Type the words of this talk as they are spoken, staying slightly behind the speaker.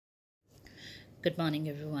Good morning,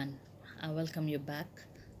 everyone. I welcome you back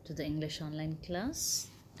to the English online class,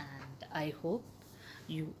 and I hope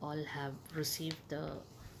you all have received the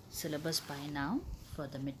syllabus by now for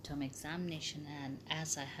the midterm examination. And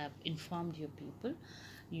as I have informed you people,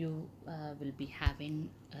 you will be having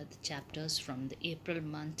the chapters from the April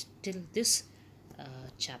month till this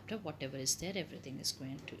chapter. Whatever is there, everything is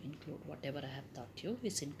going to include whatever I have taught you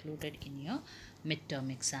is included in your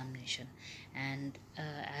midterm examination. And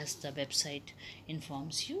as the website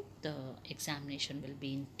informs you, the examination will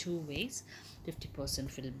be in two ways.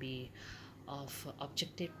 50% will be of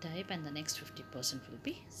objective type, and the next 50% will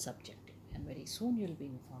be subjective, and very soon you'll be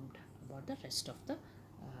informed about the rest of the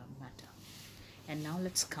matter. And now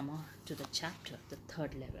let's come on to the chapter, the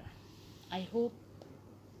third level. I hope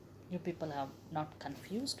you people are not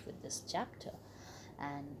confused with this chapter,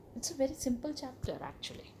 and it's a very simple chapter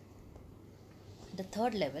actually. The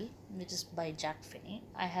third level, which is by Jack Finney,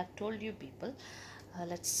 I have told you people,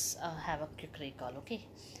 let's have a quick recall, okay?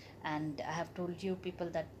 And I have told you people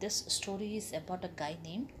that this story is about a guy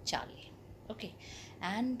named Charlie, okay?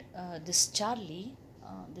 And this Charlie,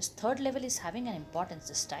 this third level is having an importance,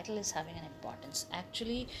 this title is having an importance.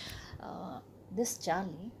 Actually, this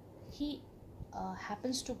Charlie, he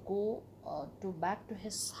happens to go back to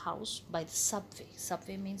his house by the subway.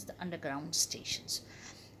 Subway means the underground stations,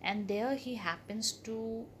 and there he happens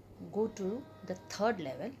to go to the third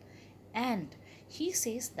level, and he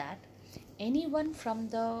says that anyone from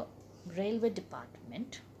the railway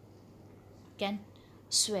department can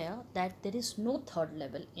swear that there is no third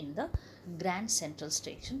level in the Grand Central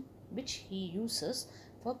Station, which he uses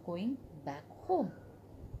for going back home.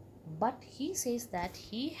 But he says that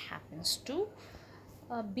he happens to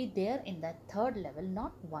be there in that third level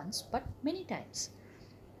not once but many times.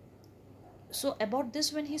 So about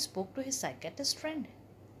this, when he spoke to his psychiatrist friend,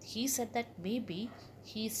 he said that maybe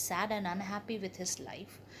he is sad and unhappy with his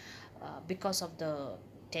life because of the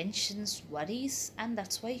tensions, worries, and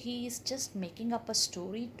that's why he is just making up a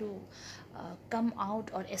story to come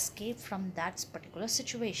out or escape from that particular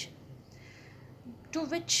situation. To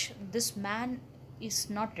which this man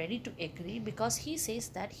is not ready to agree, because he says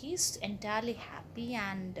that he is entirely happy,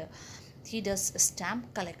 and he does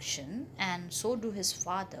stamp collection, and so do his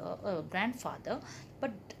grandfather.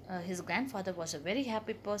 But his grandfather was a very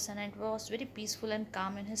happy person and was very peaceful and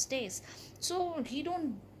calm in his days. So he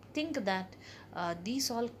don't think that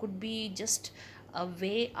these all could be just a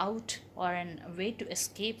way out or a way to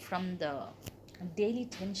escape from the daily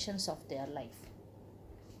tensions of their life.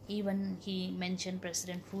 Even he mentioned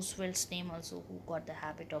President Roosevelt's name also, who got the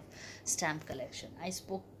habit of stamp collection. I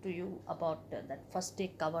spoke to you about that first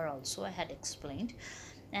day cover also, I had explained.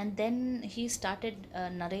 And then he started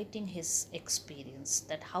narrating his experience,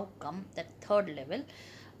 that how come that third level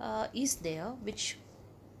is there, which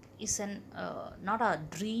is an not a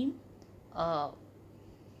dream,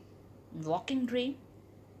 walking dream,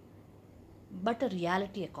 but a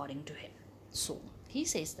reality according to him. So he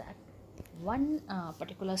says that one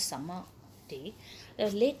particular summer day,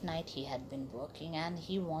 late night, he had been working and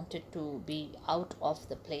he wanted to be out of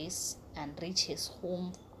the place and reach his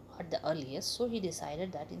home at the earliest. So he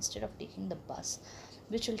decided that instead of taking the bus,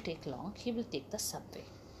 which will take long, he will take the subway.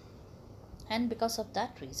 And because of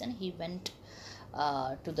that reason, he went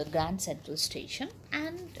to the Grand Central Station,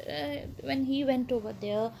 and when he went over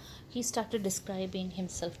there, he started describing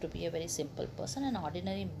himself to be a very simple person, an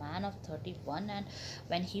ordinary man of 31. And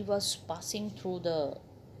when he was passing through the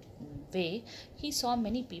way, he saw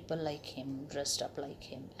many people like him, dressed up like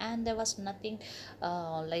him, and there was nothing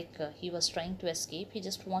he was trying to escape. He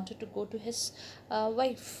just wanted to go to his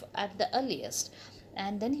wife at the earliest.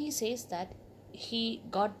 And then he says that he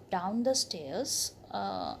got down the stairs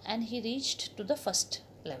and he reached to the first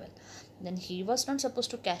level. Then he was not supposed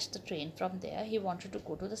to catch the train from there, he wanted to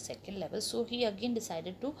go to the second level. So he again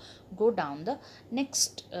decided to go down the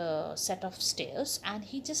next set of stairs, and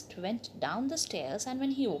he just went down the stairs. And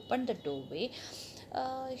when he opened the doorway,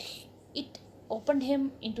 it opened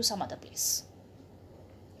him into some other place.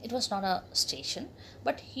 It was not a station,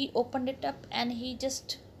 but he opened it up and he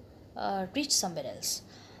just reached somewhere else.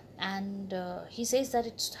 And he says that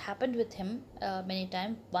it's happened with him many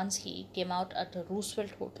times. Once he came out at a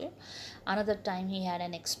Roosevelt hotel, another time he had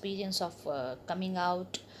an experience of coming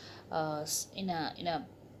out in a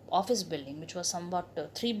office building which was somewhat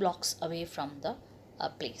 3 blocks away from the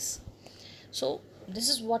place. So this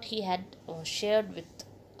is what he had shared with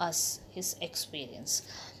us, his experience.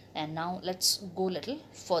 And now let's go a little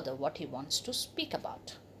further what he wants to speak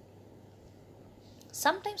about.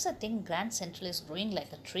 Sometimes I think Grand Central is growing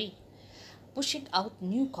like a tree, pushing out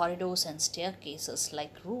new corridors and staircases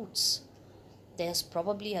like roots. There's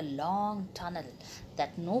probably a long tunnel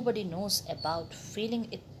that nobody knows about, feeling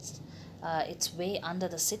its way under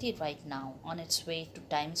the city right now, on its way to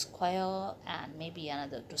Times Square and maybe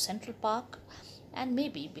another to Central Park. And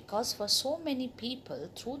maybe because for so many people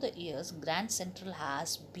through the years, Grand Central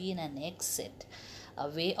has been an exit, a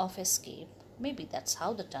way of escape. Maybe that's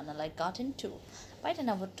how the tunnel I got into. But I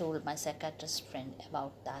never told my psychiatrist friend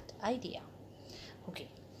about that idea. Okay,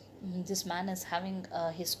 this man is having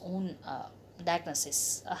his own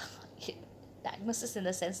diagnosis. Diagnosis in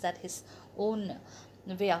the sense that his own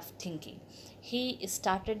way of thinking. He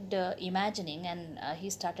started imagining, and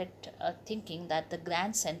he started thinking that the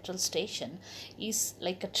Grand Central Station is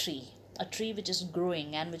like a tree which is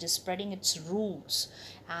growing and which is spreading its roots,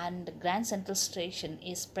 and Grand Central Station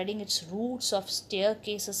is spreading its roots of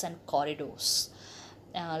staircases and corridors,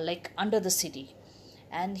 like under the city.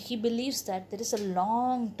 And he believes that there is a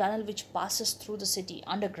long tunnel which passes through the city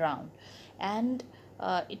underground, and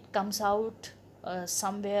it comes out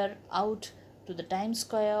somewhere out to the Times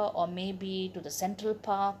Square or maybe to the Central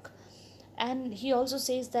Park. And he also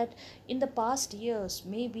says that in the past years,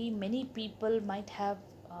 maybe many people might have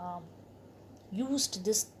used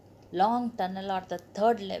this long tunnel or the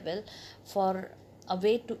third level for a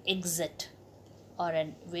way to exit or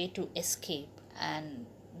a way to escape. And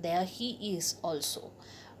there he is also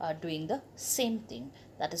doing the same thing.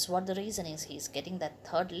 That is what the reason is, he is getting that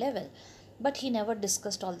third level. But he never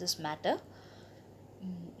discussed all this matter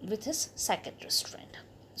with his psychiatrist friend.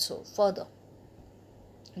 So further,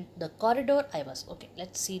 the corridor I was, okay,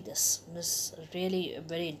 let's see this really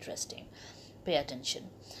very interesting. Pay attention.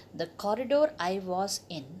 The corridor I was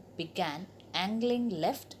in began angling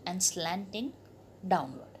left and slanting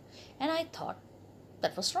downward, and I thought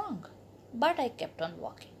that was wrong, but I kept on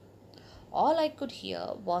walking. All I could hear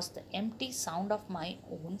was the empty sound of my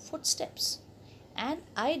own footsteps, and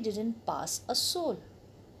I didn't pass a soul.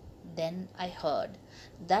 Then I heard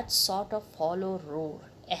that sort of hollow roar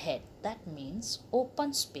ahead, that means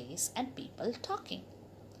open space and people talking.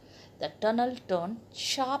 The tunnel turned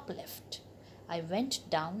sharp left. I went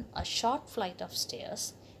down a short flight of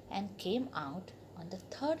stairs and came out on the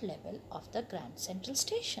third level of the Grand Central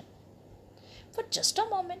Station. For just a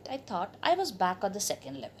moment I thought I was back on the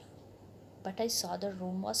second level, but I saw the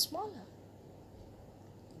room was smaller.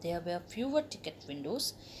 There were fewer ticket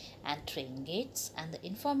windows and train gates, and the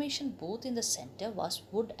information booth in the center was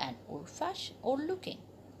wood and old looking.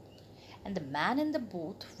 And the man in the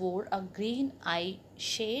booth wore a green eye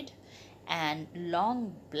shade and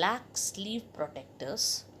long black sleeve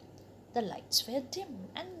protectors. The lights were dim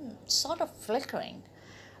and sort of flickering.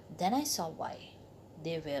 Then I saw why.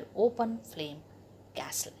 They were open flame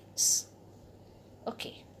gas lights.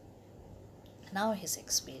 Okay, now his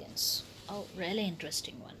experience. Oh, really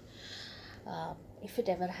interesting one. If it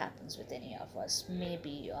ever happens with any of us,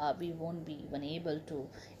 maybe we won't be even able to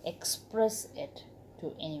express it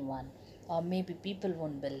to anyone, or maybe people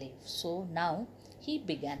won't believe. So now he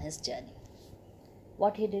began his journey.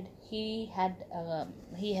 What he did, he had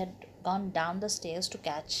gone down the stairs to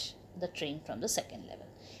catch the train from the second level,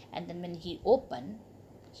 and then when he opened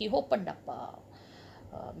up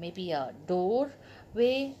maybe a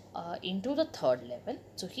doorway into the third level.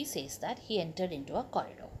 So he says that he entered into a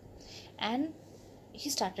corridor and he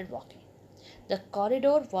started walking. The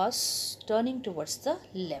corridor was turning towards the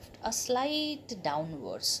left, a slight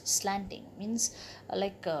downwards, slanting, means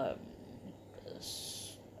like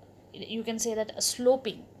you can say that a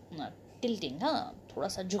sloping, tilting, thoda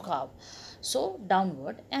sa jhukav, so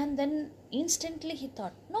downward. And then instantly he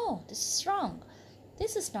thought, no, this is wrong,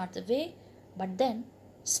 this is not the way. But then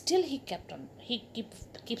still he kept on,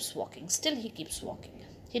 keeps walking, still he keeps walking,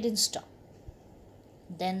 he didn't stop.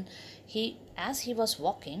 Then as he was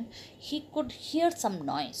walking, he could hear some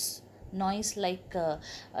noise like a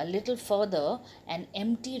little further an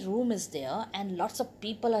empty room is there and lots of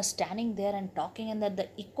people are standing there and talking, and that the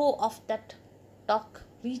echo of that talk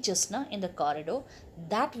reaches in the corridor.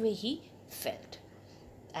 That way he felt.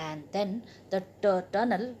 And then the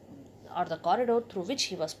tunnel or the corridor through which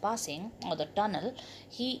he was passing, or the tunnel,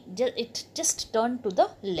 it just turned to the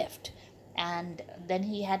left, and then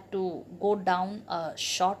he had to go down a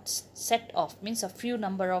short set of, means a few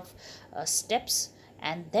number of steps,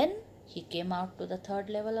 and then he came out to the third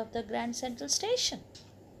level of the Grand Central Station.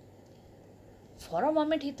 For a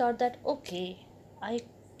moment he thought that, okay, I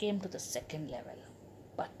came to the second level.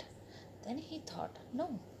 But then he thought,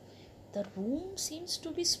 no, the room seems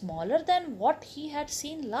to be smaller than what he had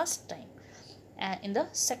seen last time in the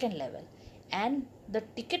second level. And the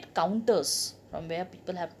ticket counters from where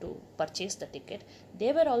people have to purchase the ticket,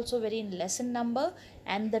 they were also very less in number,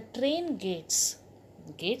 and the train gates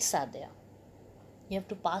are there. You have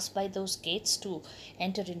to pass by those gates to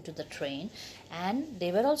enter into the train, and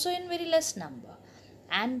they were also in very less number.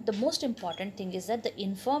 And the most important thing is that the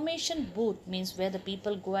information booth, means where the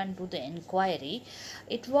people go and do the inquiry,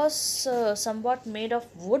 it was somewhat made of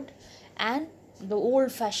wood, and the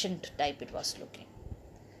old fashioned type it was looking.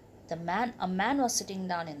 A man was sitting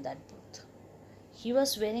down in that booth. He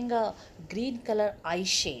was wearing a green color eye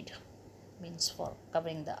shade, means for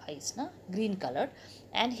covering the eyes, na? Green colored,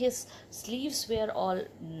 and his sleeves were all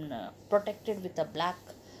protected with a black,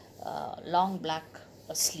 long black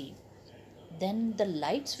sleeve. Then the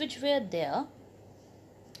lights which were there,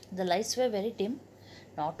 the lights were very dim.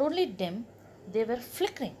 Not only dim, they were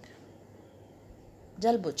flickering,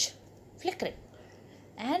 jalbuj, flickering.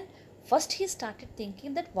 And first he started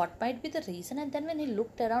thinking that what might be the reason, and then when he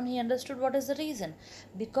looked around he understood what is the reason.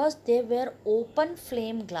 Because they were open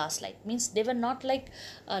flame glass light, means they were not like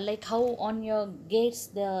how on your gates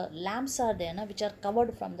the lamps are there, na, which are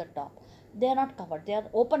covered from the top. They are not covered, they are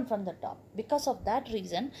open from the top. Because of that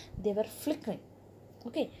reason they were flickering.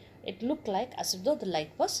 Okay, it looked like as if though the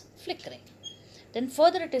light was flickering. Then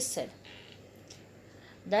further it is said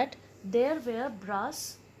that there were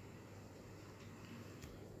brass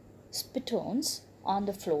spittoons on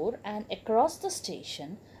the floor, and across the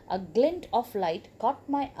station a glint of light caught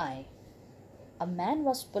my eye. A man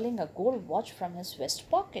was pulling a gold watch from his vest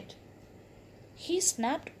pocket. He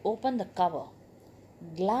snapped open the cover,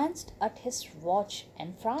 glanced at his watch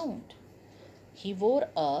and frowned. He wore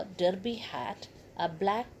a derby hat, a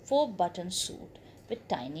black 4-button suit with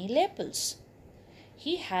tiny lapels.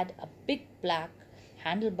 He had a big black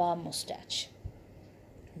handlebar mustache.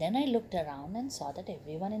 Then I looked around and saw that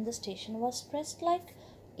everyone in the station was dressed like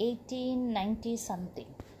 1890 something.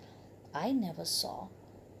 I never saw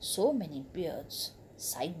so many beards,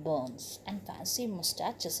 sideburns, and fancy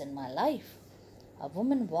mustaches in my life. A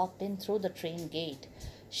woman walked in through the train gate.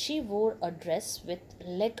 She wore a dress with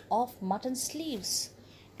leg of mutton sleeves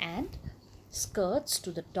and skirts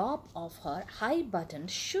to the top of her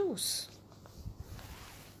high-buttoned shoes.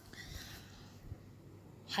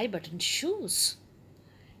 High-buttoned shoes.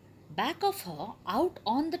 Back of her, out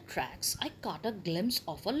on the tracks, I caught a glimpse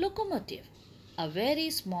of a locomotive, a very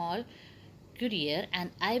small Courier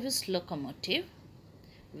and Ivis locomotive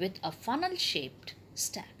with a funnel-shaped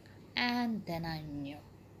stack. And then I knew.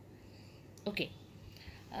 Okay,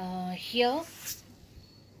 here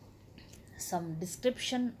some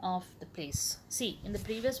description of the place. See, in the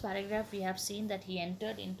previous paragraph we have seen that he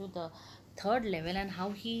entered into the third level, and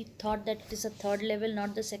how he thought that it is a third level,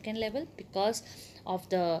 not the second level, because of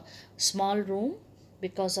the small room,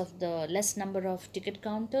 because of the less number of ticket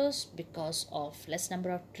counters, because of less number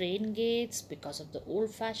of train gates, because of the old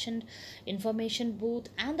fashioned information booth,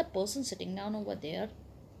 and the person sitting down over there,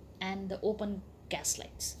 and the open gas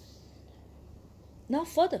lights. Now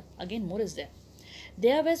further, again more is there.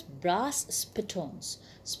 There was brass spittoons.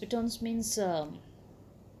 Spittoons means what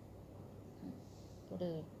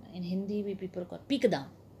is it? In Hindi we people call pikadam.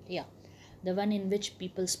 Yeah, the one in which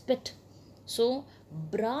people spit. So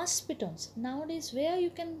brass spittoons. Nowadays where you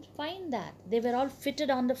can find that? They were all fitted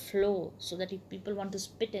on the floor, so that if people want to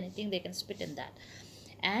spit anything they can spit in that.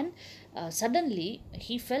 And suddenly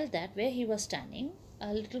he felt that where he was standing,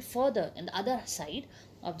 a little further in the other side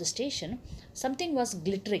of the station, something was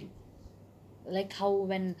glittering, like how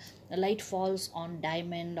when the light falls on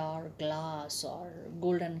diamond or glass or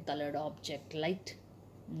golden colored object, light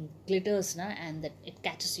glitters, na, and that it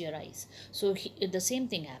catches your eyes. So the same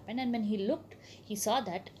thing happened, and when he looked, he saw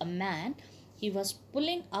that a man, he was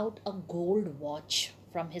pulling out a gold watch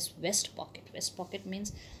from his vest pocket. Vest pocket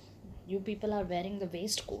means you people are wearing the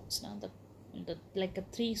waistcoats, na, the like a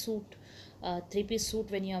three-piece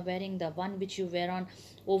suit, when you are wearing the one which you wear on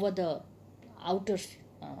over the outer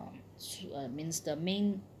means the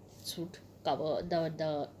main suit cover,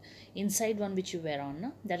 the inside one which you wear on,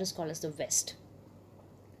 na, that is called as the vest.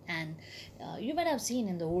 And you might have seen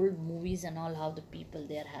in the old movies and all how the people,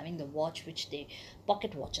 they are having the watch which they,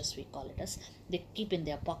 pocket watches we call it as, they keep in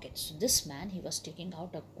their pockets. So this man, he was taking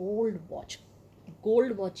out a gold watch,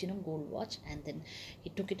 gold watch, gold watch, and then he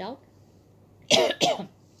took it out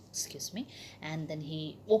excuse me, and then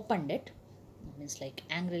he opened it, means like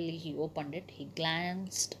angrily he opened it. He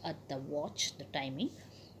glanced at the watch, the timing,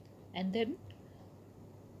 and then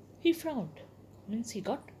he frowned, means he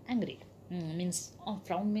got angry.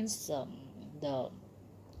 Frown means the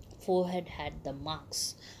forehead had the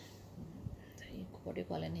marks, what do you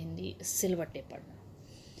call in Hindi, silver tapered.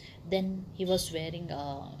 Then he was wearing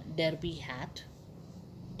a derby hat,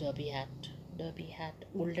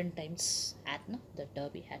 olden times hat, no? The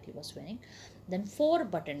derby hat he was wearing. Then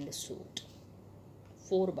 4-buttoned suit,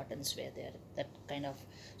 4 buttons were there. That kind of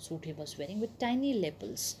suit he was wearing with tiny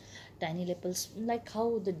lapels. Tiny lapels, like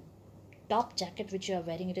how the top jacket which you are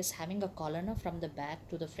wearing, it is having a collar, no? From the back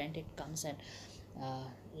to the front it comes, and uh,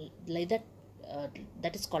 like that, uh,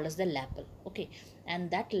 that is called as the lapel. Okay, and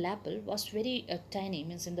that lapel was very tiny,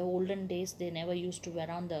 means in the olden days they never used to wear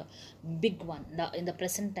on the big one. In the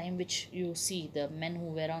present time, which you see the men who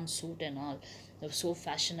wear on suit and all, they were so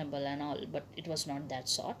fashionable and all, but it was not that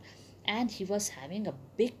sort. And he was having a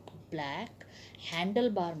big black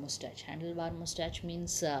handlebar mustache. Handlebar mustache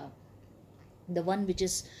means the one which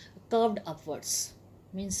is curved upwards,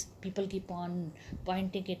 means people keep on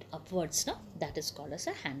pointing it upwards, no? That is called as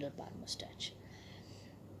a handlebar mustache.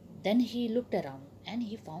 Then he looked around and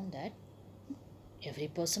he found that every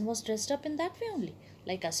person was dressed up in that way only,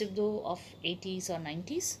 like as if though of 80s or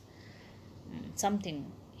 90s,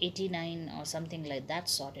 something 89 or something like that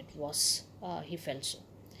sort it was. He felt so,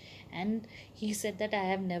 and he said that I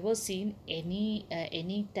have never seen any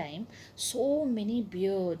time so many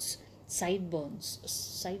beards, sideburns,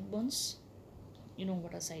 you know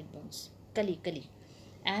what are sideburns, kali,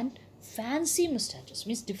 and fancy mustaches,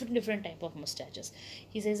 means different type of mustaches.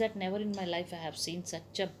 He says that never in my life I have seen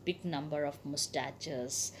such a big number of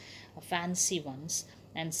mustaches, fancy ones,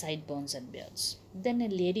 and sideburns and beards. Then a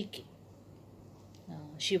lady came.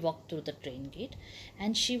 She walked through the train gate,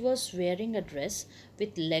 and she was wearing a dress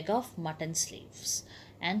with leg of mutton sleeves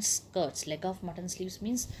and skirts. Leg of mutton sleeves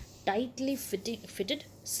means tightly fitted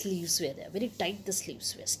sleeves were there, very tight the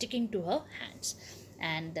sleeves were sticking to her hands.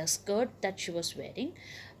 And the skirt that she was wearing,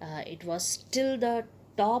 it was till the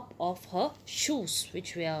top of her shoes,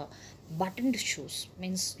 which were buttoned shoes,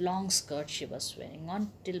 means long skirt she was wearing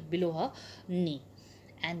on till below her knee.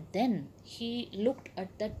 And then he looked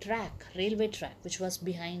at the railway track which was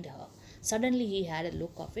behind her. Suddenly he had a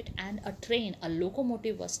look of it, and a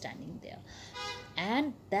locomotive was standing there.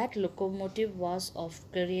 And that locomotive was of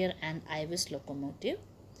Carrier and Ivis locomotive,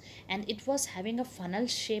 and it was having a funnel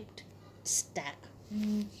shaped stack.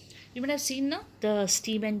 You might have seen, no? The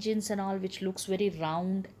steam engines and all, which looks very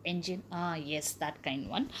round engine. Ah, yes, that kind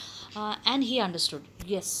one. And he understood,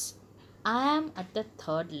 yes, I am at the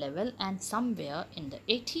third level, and somewhere in the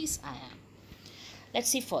 80s I am. Let's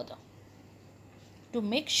see further. To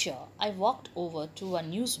make sure, I walked over to a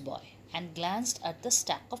newsboy and glanced at the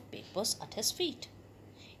stack of papers at his feet.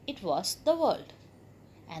 It was The World,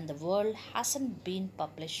 and The World hasn't been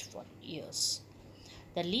published for years.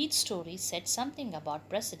 The lead story said something about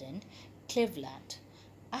President Cleveland.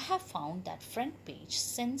 I have found that front page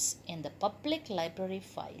since in the public library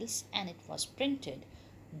files, and it was printed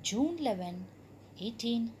June 11,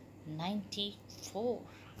 1894.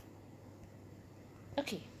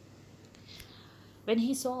 Okay. When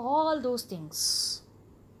he saw all those things,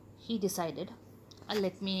 he decided,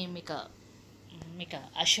 let me make a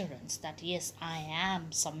assurance that yes, I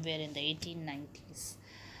am somewhere in the 1890s.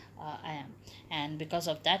 I am, and because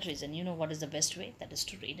of that reason, you know what is the best way? That is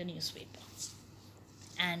to read a newspaper.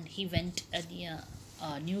 And he went near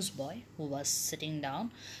a newsboy who was sitting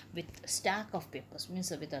down with a stack of papers,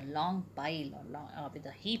 means with a long pile or with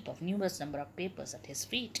a heap of numerous number of papers at his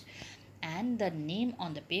feet. And the name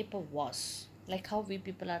on the paper was, like how we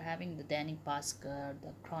people are having the Dainik Bhaskar,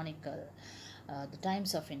 the Chronicle, the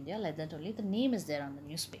Times of India, like that only. The name is there on the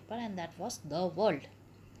newspaper, and that was The World.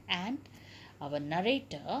 And our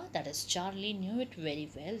narrator, that is Charlie, knew it very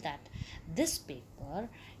well that this paper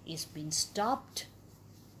is being stopped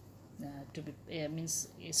is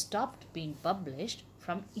stopped being published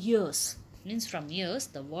from years. Means from years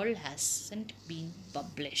the World hasn't been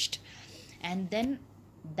published. And then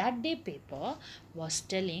that day paper was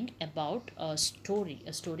telling about a story.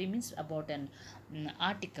 A story means about an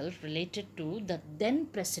article related to the then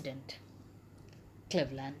president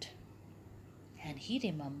Cleveland. And he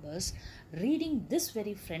remembers reading this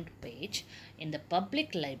very front page in the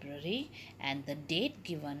public library, and the date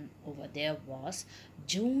given over there was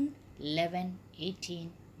June 11,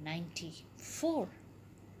 1894.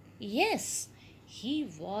 Yes, he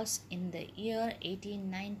was in the year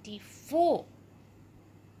 1894,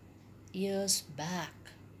 years back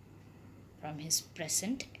from his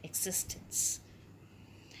present existence.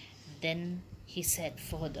 Then he said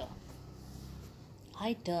further,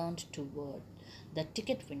 I turned toward the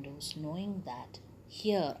ticket windows, knowing that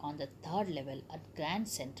here on the third level at Grand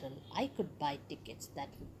Central I could buy tickets that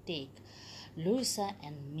would take Louisa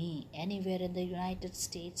and me anywhere in the United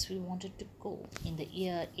States we wanted to go in the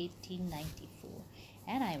year 1894,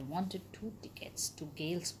 and I wanted 2 tickets to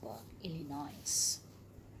Galesburg, Illinois.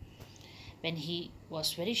 When he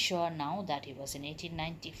was very sure now that he was in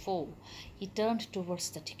 1894, he turned towards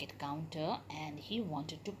the ticket counter and he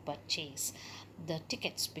wanted to purchase the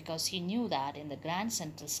tickets because he knew that in the Grand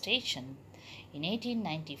Central Station in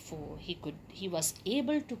 1894 he was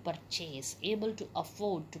able to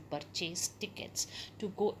afford to purchase tickets to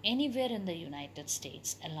go anywhere in the United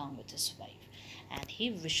States along with his wife, and he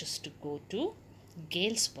wishes to go to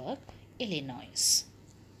Galesburg, Illinois.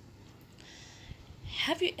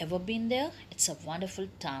 Have you ever been there? It's a wonderful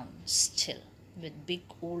town still, with big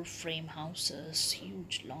old frame houses,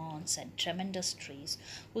 huge lawns, and tremendous trees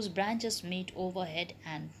whose branches meet overhead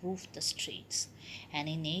and roof the streets. And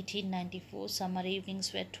in 1894, summer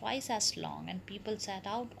evenings were twice as long, and people sat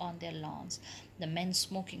out on their lawns, the men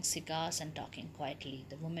smoking cigars and talking quietly,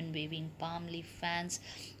 the women waving palm leaf fans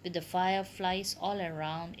with the fireflies all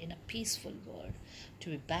around in a peaceful world. To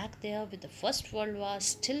be back there with the First World War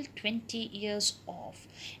still 20 years off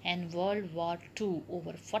and World War II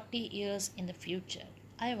over 40 years in the future.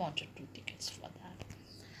 I wanted 2 tickets for that.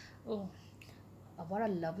 Oh, what a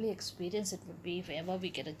lovely experience it would be if ever we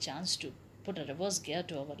get a chance to put a reverse gear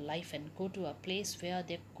to our life and go to a place where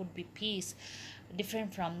there could be peace,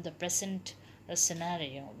 different from the present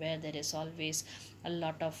scenario where there is always a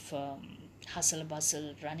lot of hustle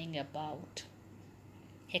bustle running about,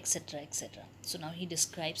 etc., etc. So now he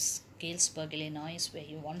describes Galesburg, Illinois, where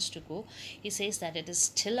he wants to go. He says that it is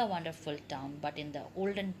still a wonderful town, but in the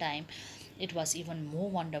olden time, it was even more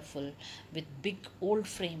wonderful with big old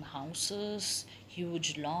frame houses,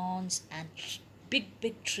 huge lawns, and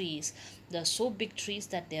big trees. They're so big trees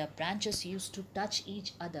that their branches used to touch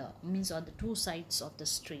each other, means on the two sides of the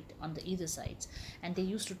street, on the either sides, and they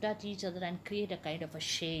used to touch each other and create a kind of a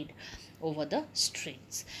shade over the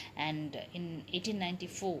streets. And in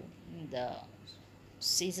 1894, the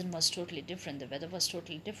season was totally different, the weather was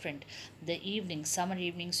totally different. The evenings, summer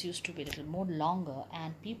evenings, used to be a little more longer,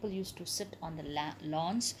 and people used to sit on the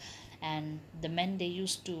lawns, and the men, they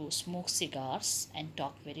used to smoke cigars and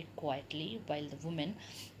talk very quietly, while the women,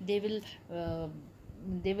 they will uh,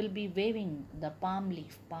 they will be waving the palm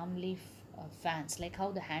leaf fans, like how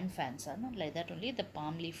the hand fans are, not like that, only the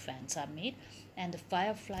palm leaf fans are made, and the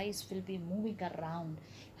fireflies will be moving around,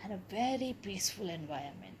 and a very peaceful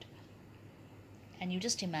environment. And you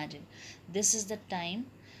just imagine, this is the time,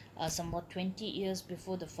 somewhat 20 years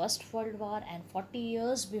before the First World War and 40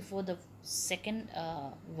 years before the Second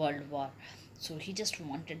World War. So he just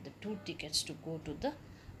wanted the 2 tickets to go to the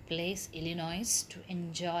place Illinois to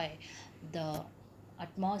enjoy the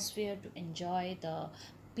atmosphere, to enjoy the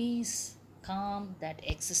peace, calm that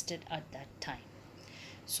existed at that time.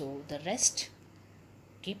 So the rest,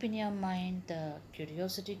 keep in your mind the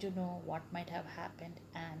curiosity to know what might have happened,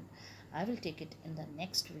 and I will take it in the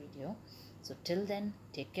next video. So till then,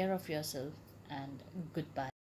 take care of yourself and goodbye.